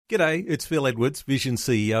G'day, it's Phil Edwards, Vision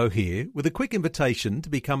CEO here, with a quick invitation to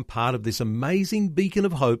become part of this amazing beacon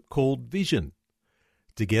of hope called Vision.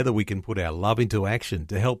 Together we can put our love into action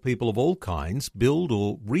to help people of all kinds build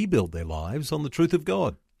or rebuild their lives on the truth of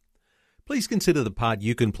God. Please consider the part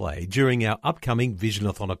you can play during our upcoming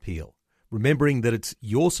Visionathon appeal, remembering that it's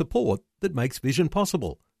your support that makes Vision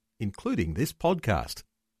possible, including this podcast.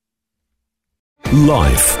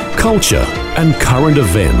 Life, culture, and current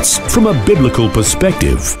events from a biblical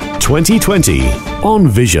perspective. 2020 on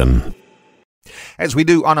Vision. As we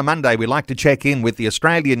do on a Monday, we like to check in with the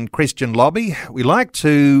Australian Christian Lobby. We like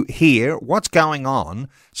to hear what's going on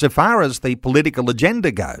so far as the political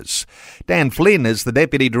agenda goes. Dan Flynn is the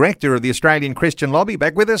Deputy Director of the Australian Christian Lobby.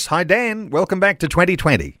 Back with us. Hi, Dan. Welcome back to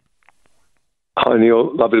 2020. Hi,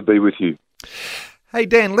 Neil. Lovely to be with you. Hey,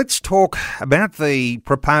 Dan, let's talk about the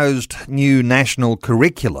proposed new national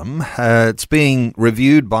curriculum. It's being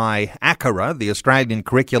reviewed by ACRA, the Australian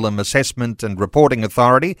Curriculum Assessment and Reporting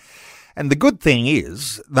Authority. And the good thing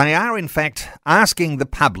is they are, in fact, asking the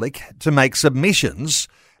public to make submissions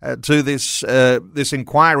to this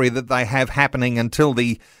inquiry that they have happening until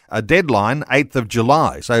the deadline, 8th of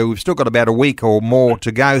July. So we've still got about a week or more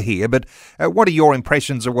to go here. But what are your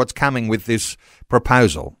impressions of what's coming with this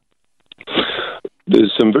proposal?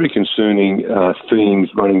 There's some very concerning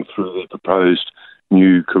themes running through the proposed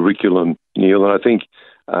new curriculum, Neil, and I think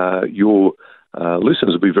your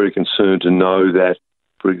listeners will be very concerned to know that,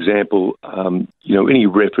 for example, any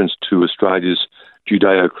reference to Australia's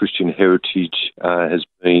Judeo-Christian heritage has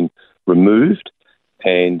been removed,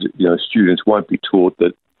 and students won't be taught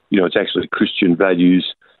that it's actually Christian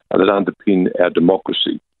values that underpin our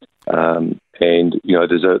democracy, and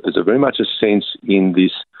there's a very much a sense in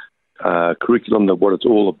this curriculum that what it's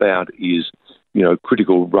all about is,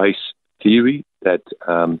 critical race theory, that,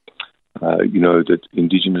 that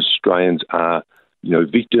Indigenous Australians are,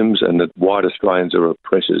 victims and that white Australians are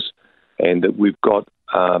oppressors, and that we've got,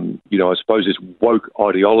 I suppose this woke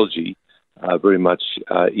ideology very much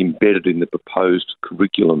embedded in the proposed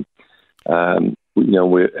curriculum. Children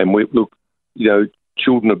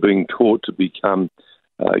are being taught to become,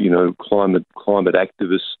 climate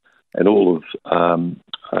activists and all of,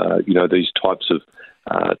 these types of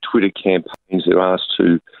Twitter campaigns they're asked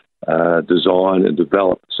to design and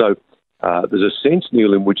develop. So there's a sense,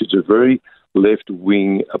 Neil, in which it's a very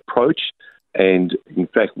left-wing approach. And in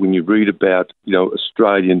fact, when you read about,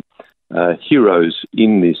 Australian heroes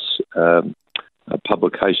in this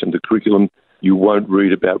publication, the curriculum, you won't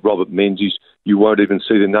read about Robert Menzies. You won't even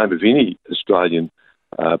see the name of any Australian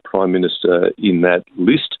Prime Minister in that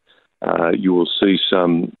list. You will see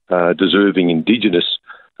some deserving Indigenous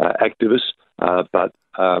activists, but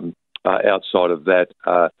outside of that,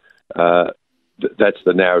 that's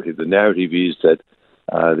the narrative. The narrative is that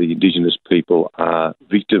the Indigenous people are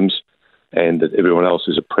victims and that everyone else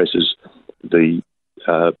is oppressors. The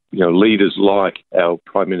leaders like our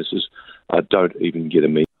Prime Ministers don't even get a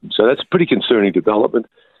mention. So that's a pretty concerning development.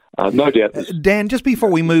 No doubt. Dan, just before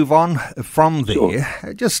we move on from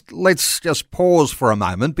there, Sure. Let's pause for a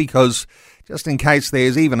moment, because just in case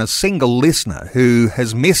there's even a single listener who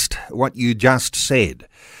has missed what you just said.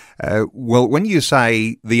 When you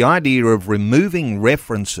say the idea of removing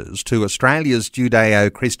references to Australia's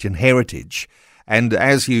Judeo-Christian heritage, and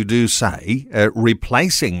as you do say,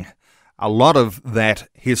 replacing a lot of that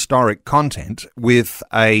historic content with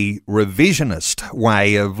a revisionist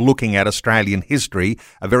way of looking at Australian history,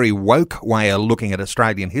 a very woke way of looking at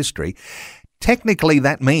Australian history, technically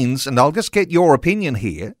that means, and I'll just get your opinion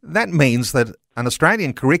here, that means that an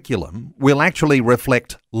Australian curriculum will actually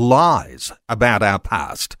reflect lies about our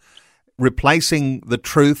past, replacing the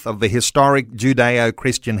truth of the historic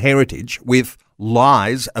Judeo-Christian heritage with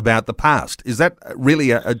lies about the past. Is that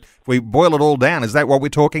really if we boil it all down, is that what we're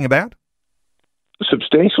talking about?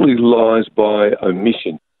 Substantially lies by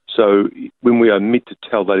omission. So when we omit to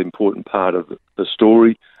tell that important part of the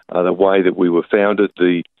story, the way that we were founded,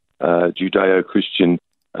 the Judeo-Christian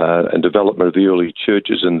and development of the early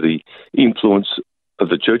churches and the influence of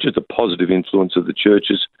the churches, the positive influence of the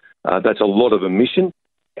churches, that's a lot of omission.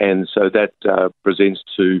 And so that presents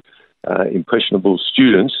to impressionable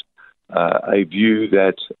students a view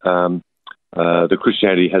that the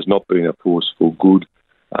Christianity has not been a force for good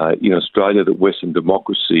in Australia, that Western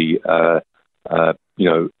democracy,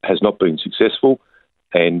 has not been successful,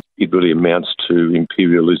 and it really amounts to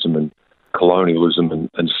imperialism and colonialism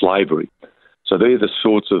and slavery. So they're the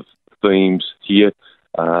sorts of themes here.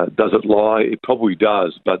 Does it lie? It probably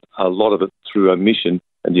does, but a lot of it through omission,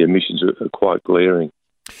 and the omissions are quite glaring.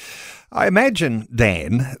 I imagine,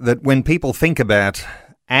 Dan, that when people think about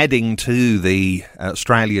adding to the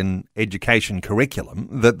Australian education curriculum,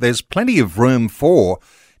 that there's plenty of room for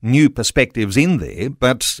new perspectives in there,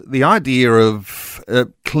 but the idea of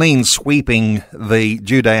clean sweeping the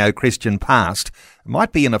Judeo-Christian past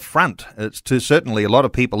might be an affront to certainly a lot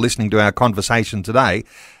of people listening to our conversation today.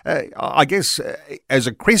 I guess as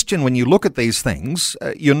a Christian, when you look at these things,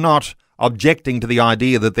 you're not objecting to the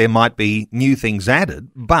idea that there might be new things added,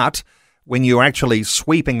 but when you're actually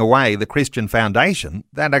sweeping away the Christian foundation,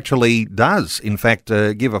 that actually does, in fact,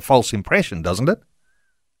 give a false impression, doesn't it?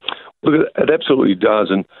 Look, it absolutely does,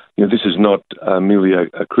 and this is not merely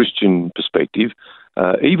a Christian perspective.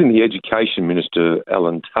 Even the Education Minister,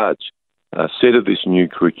 Alan Tudge, said of this new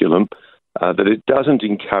curriculum that it doesn't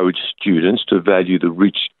encourage students to value the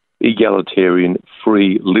rich, egalitarian,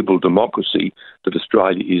 free, liberal democracy that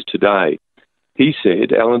Australia is today. He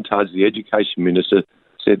said, Alan Tudge, the Education Minister,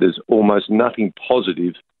 said there's almost nothing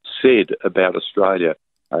positive said about Australia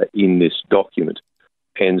in this document.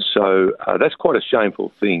 And so that's quite a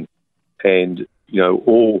shameful thing. And,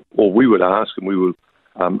 all we would ask, and we would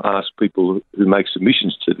ask people who make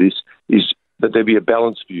submissions to this, is that there be a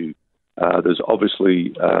balanced view. There's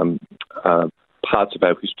obviously parts of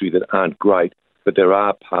our history that aren't great, but there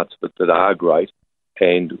are parts of it that are great,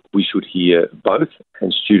 and we should hear both,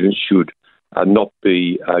 and students should not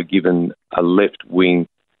be given a left-wing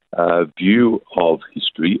view of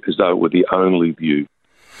history as though it were the only view.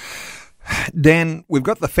 Dan, we've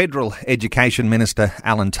got the Federal Education Minister,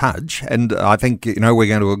 Alan Tudge, and I think, we're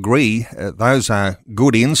going to agree those are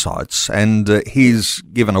good insights, and he's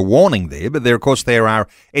given a warning there, but of course, there are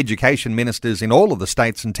education ministers in all of the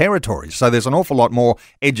states and territories, so there's an awful lot more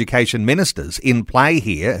education ministers in play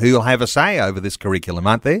here who'll have a say over this curriculum,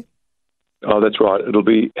 aren't there? Oh, that's right. It'll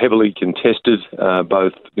be heavily contested,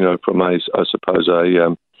 both, from a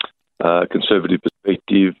conservative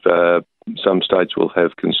perspective. Some states will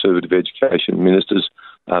have conservative education ministers,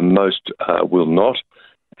 most will not.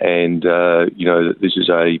 And, this is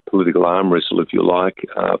a political arm wrestle, if you like,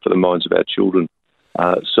 for the minds of our children.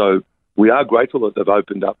 So we are grateful that they've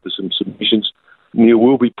opened up for some submissions. Neil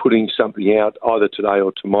will be putting something out either today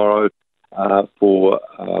or tomorrow for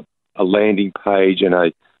a landing page and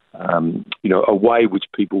a way which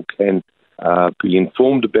people can be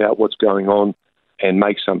informed about what's going on and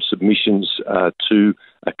make some submissions to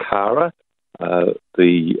ACARA,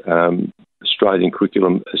 the Australian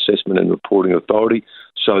Curriculum Assessment and Reporting Authority,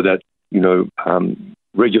 so that,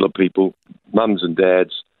 regular people, mums and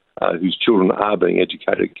dads whose children are being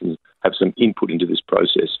educated can have some input into this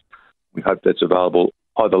process. We hope that's available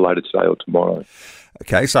either later today or tomorrow.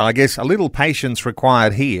 Okay, so I guess a little patience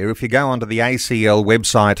required here. If you go onto the ACL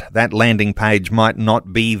website, that landing page might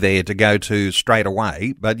not be there to go to straight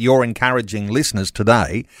away, but you're encouraging listeners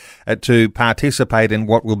today to participate in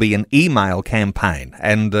what will be an email campaign,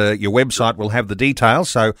 and your website will have the details.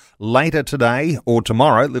 So later today or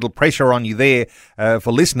tomorrow, little pressure on you there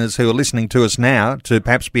for listeners who are listening to us now to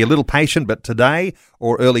perhaps be a little patient, but today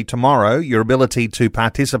or early tomorrow, your ability to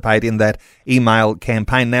participate in that email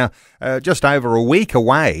campaign. Now, just over a week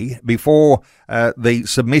away before the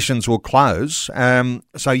submissions will close.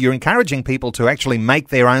 So you're encouraging people to actually make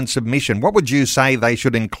their own submission. What would you say they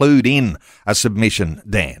should include in a submission,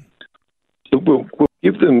 Dan? We'll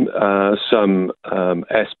give them some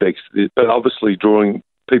aspects, but obviously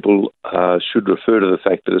people should refer to the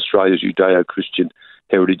fact that Australia's Judeo-Christian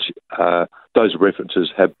heritage, those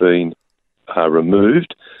references have been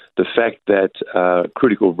removed. The fact that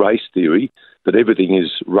critical race theory, that everything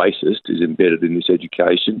is racist, is embedded in this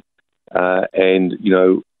education, and,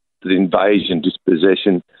 that invasion,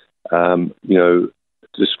 dispossession,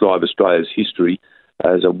 describe Australia's history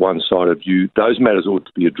as a one-sided view. Those matters ought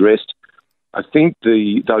to be addressed. I think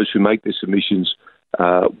those who make their submissions,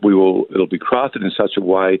 it'll be crafted in such a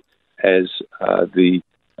way as the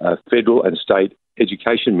federal and state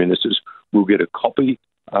education ministers will get a copy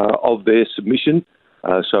of their submission,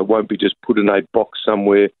 so it won't be just put in a box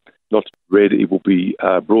somewhere, not read. It will be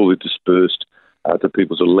broadly dispersed to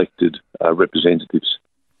people's elected representatives.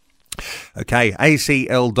 Okay,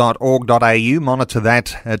 acl.org.au, monitor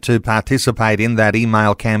that to participate in that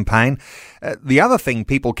email campaign. The other thing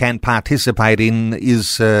people can participate in is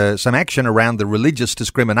some action around the Religious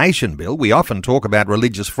Discrimination Bill. We often talk about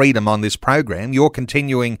religious freedom on this program. You're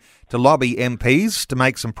continuing to lobby MPs to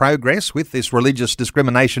make some progress with this Religious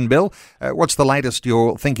Discrimination Bill. What's the latest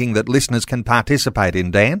you're thinking that listeners can participate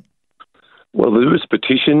in, Dan? Well, there is a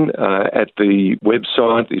petition at the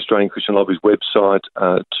website, the Australian Christian Lobby's website,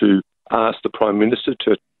 to ask the Prime Minister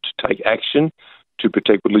to take action to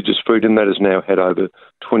protect religious freedom. That has now had over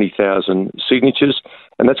 20,000 signatures,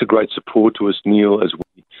 and that's a great support to us, Neil, as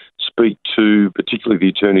we speak to particularly the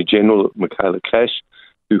Attorney General, Michaela Cash,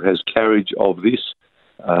 who has carriage of this.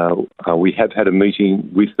 We have had a meeting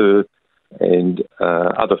with her and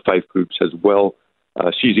other faith groups as well.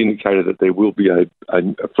 She's indicated that there will be a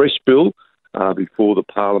fresh bill before the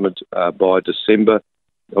Parliament by December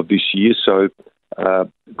of this year. So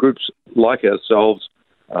groups like ourselves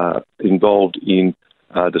involved in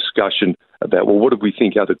discussion about, well, what do we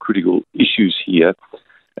think are the critical issues here?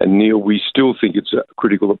 And Neil, we still think it's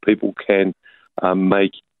critical that people can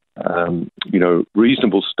make,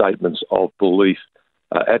 reasonable statements of belief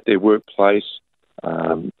at their workplace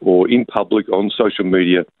or in public on social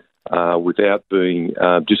media without being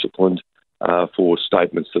disciplined for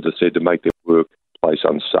statements that are said to make their workplace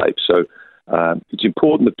unsafe. So it's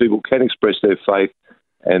important that people can express their faith,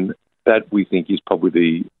 and that we think is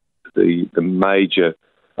probably the major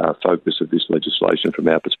focus of this legislation from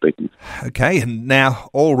our perspective. Okay, and now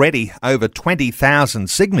already over 20,000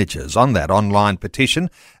 signatures on that online petition.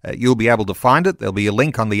 You'll be able to find it. There'll be a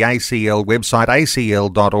link on the ACL website,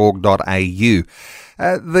 acl.org.au.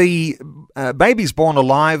 The Babies Born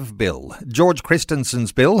Alive bill, George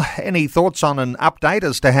Christensen's bill, any thoughts on an update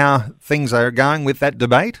as to how things are going with that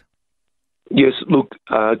debate? Yes, look,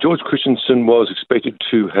 George Christensen was expected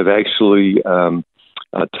to have actually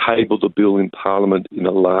tabled the bill in Parliament in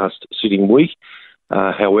the last sitting week.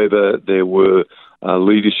 However, there were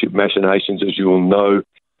leadership machinations, as you all know,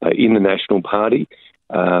 in the National Party,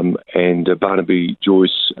 and Barnaby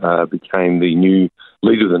Joyce became the new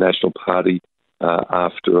leader of the National Party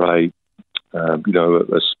after a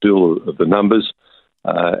spill of the numbers,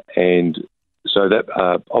 and so that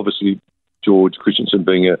obviously George Christensen,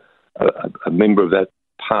 being a member of that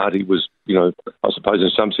party, was, I suppose in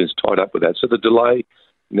some sense tied up with that. So the delay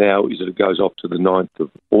now is that it goes off to the 9th of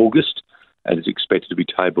August and is expected to be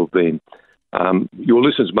tabled then. Your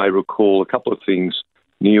listeners may recall a couple of things,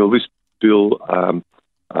 Neil. This bill,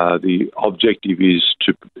 the objective is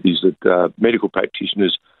that medical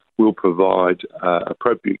practitioners will provide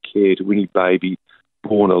appropriate care to any baby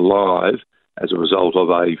born alive as a result of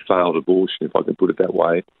a failed abortion, if I can put it that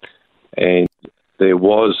way. And there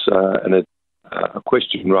was a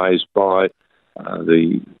question raised by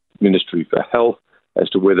the Ministry for Health as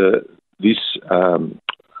to whether this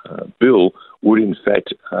bill would in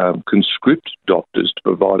fact conscript doctors to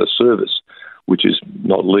provide a service, which is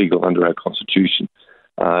not legal under our Constitution.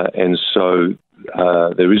 And so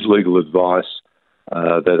there is legal advice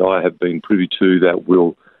that I have been privy to that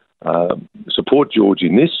will support George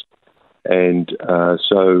in this. And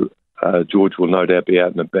so George will no doubt be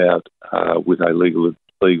out and about with a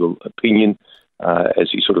legal opinion as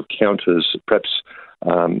he sort of counters perhaps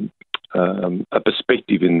a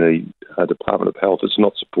perspective in the Department of Health that's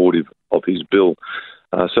not supportive of his bill.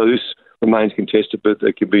 So this remains contested, but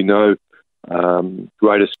there can be no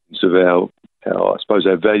greater sense of our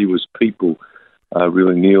value as people,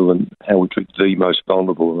 really, Neil, and how we treat the most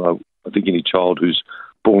vulnerable. I think any child who's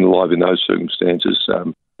born alive in those circumstances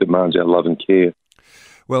demands our love and care.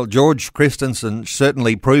 Well, George Christensen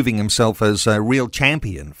certainly proving himself as a real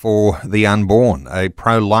champion for the unborn, a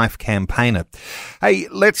pro-life campaigner. Hey,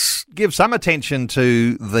 let's give some attention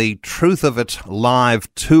to the Truth of It live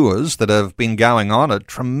tours that have been going on, a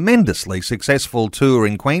tremendously successful tour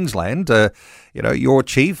in Queensland. Your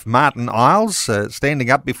chief, Martin Iles, standing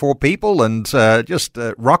up before people and just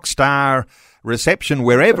a rock star reception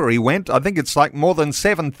wherever he went. I think it's like more than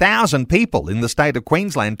 7,000 people in the state of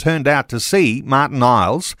Queensland turned out to see Martin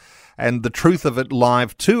Iles and the Truth of It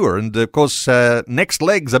live tour. And, of course, next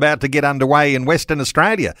leg's about to get underway in Western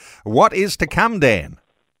Australia. What is to come, Dan?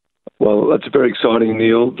 Well, that's very exciting,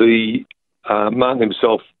 Neil. The Martin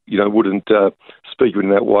himself, wouldn't speak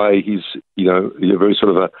in that way. He's very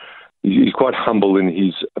sort of he's quite humble in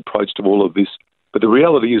his approach to all of this. But the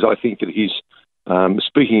reality is, I think that he's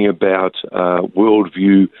speaking about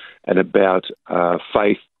worldview and about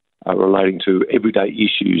faith relating to everyday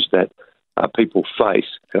issues that people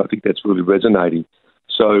face. And I think that's really resonating.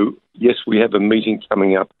 So, yes, we have a meeting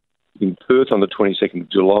coming up in Perth on the 22nd of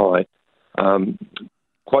July.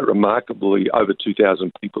 Quite remarkably, over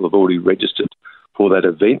 2,000 people have already registered for that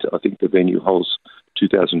event. I think the venue holds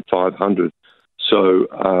 2,500. So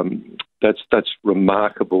that's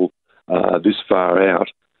remarkable this far out.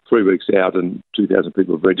 3 weeks out and 2,000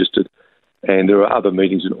 people have registered. And there are other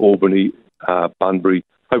meetings in Albany, Bunbury,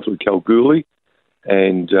 hopefully Kalgoorlie,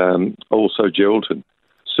 and also Geraldton.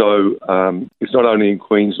 So it's not only in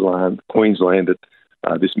Queensland that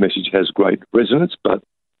this message has great resonance, but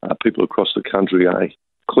people across the country are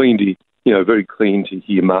very keen to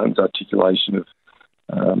hear Martin's articulation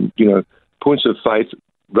of, points of faith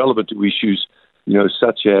relevant to issues,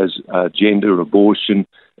 such as gender, abortion,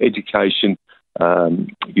 education,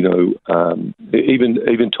 even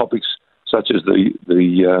topics such as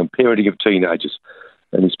the parenting of teenagers.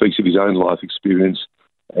 And he speaks of his own life experience,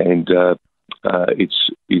 and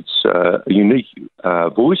it's a unique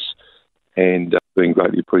voice, and being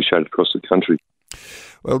greatly appreciated across the country.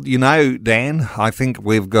 Well, Dan, I think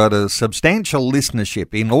we've got a substantial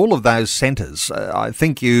listenership in all of those centres. I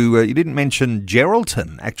think you didn't mention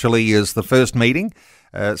Geraldton actually as the first meeting.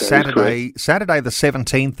 Saturday the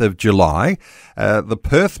 17th of July, the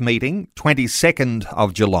Perth meeting, 22nd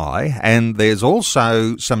of July, and there's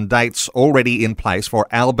also some dates already in place for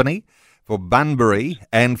Albany, for Bunbury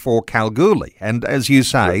and for Kalgoorlie. And as you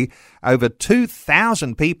say, over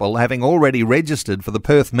 2,000 people having already registered for the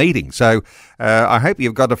Perth meeting. So I hope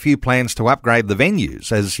you've got a few plans to upgrade the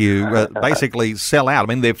venues as you basically sell out. I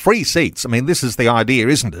mean, they're free seats. I mean, this is the idea,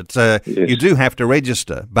 isn't it? Yes. You do have to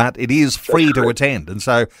register, but it is free to attend. And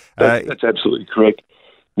so that's absolutely correct,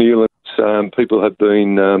 Neil. People have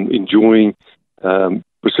been enjoying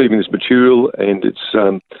receiving this material, and it's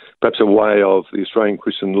perhaps a way of the Australian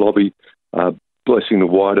Christian Lobby blessing the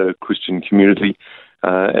wider Christian community,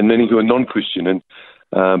 and many who are non-Christian, and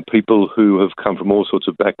people who have come from all sorts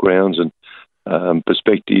of backgrounds and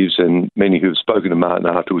perspectives, and many who have spoken to Martin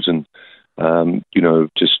afterwards, and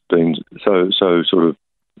just been so sort of,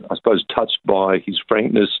 I suppose, touched by his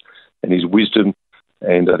frankness and his wisdom.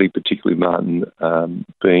 And I think particularly Martin,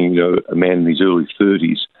 being a man in his early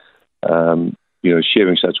 30s,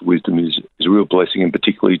 sharing such wisdom is a real blessing, and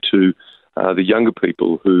particularly to the younger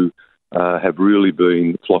people who have really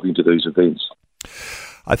been flocking to these events.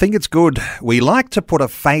 I think it's good. We like to put a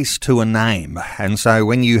face to a name. And so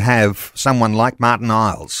when you have someone like Martin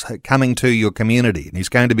Iles coming to your community, and he's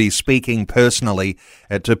going to be speaking personally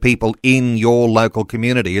to people in your local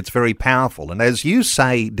community, it's very powerful. And as you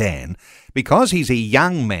say, Dan, because he's a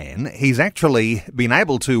young man, he's actually been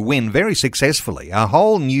able to win very successfully a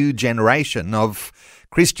whole new generation of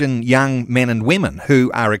Christian young men and women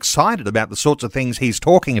who are excited about the sorts of things he's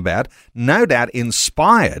talking about, no doubt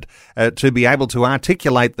inspired to be able to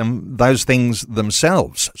articulate those things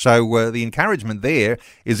themselves. So the encouragement there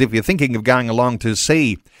is, if you're thinking of going along to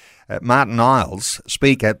see Martin Iles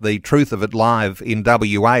speak at the Truth of It Live in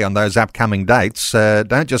WA on those upcoming dates,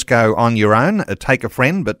 don't just go on your own, take a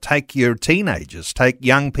friend, but take your teenagers, take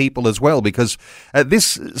young people as well, because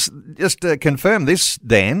confirm this,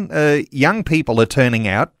 Dan, young people are turning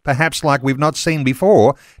out, perhaps like we've not seen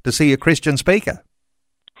before, to see a Christian speaker.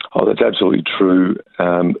 Oh, that's absolutely true.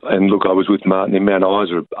 And look, I was with Martin in Mount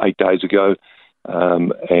Isa 8 days ago,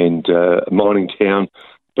 and a mining town,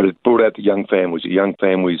 but it brought out the young families. The young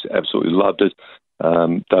families absolutely loved it.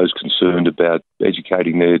 Those concerned about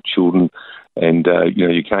educating their children, and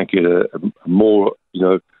you can't get a more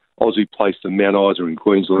Aussie place than Mount Isa in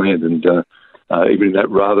Queensland, and even in that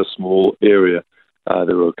rather small area,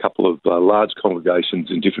 there were a couple of large congregations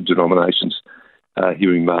in different denominations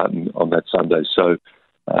hearing Martin on that Sunday. So,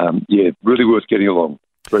 really worth getting along.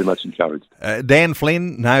 Very much encouraged. Dan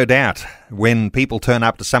Flynn, no doubt, when people turn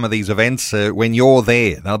up to some of these events, when you're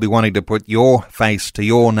there, they'll be wanting to put your face to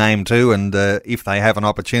your name too, and if they have an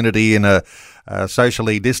opportunity in a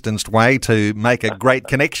socially distanced way to make a great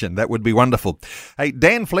connection, that would be wonderful. Hey,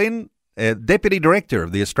 Dan Flynn, Deputy Director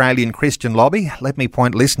of the Australian Christian Lobby, let me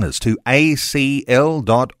point listeners to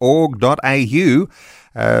acl.org.au.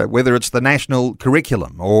 Whether it's the national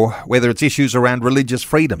curriculum or whether it's issues around religious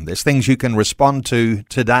freedom, there's things you can respond to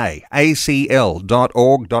today. acl.org.au.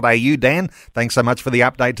 Dan, thanks so much for the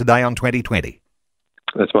update today on 2020.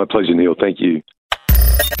 That's my pleasure, Neil. Thank you.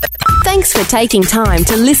 Thanks for taking time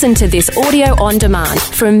to listen to this audio on demand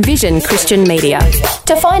from Vision Christian Media.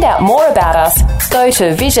 To find out more about us, go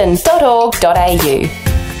to vision.org.au.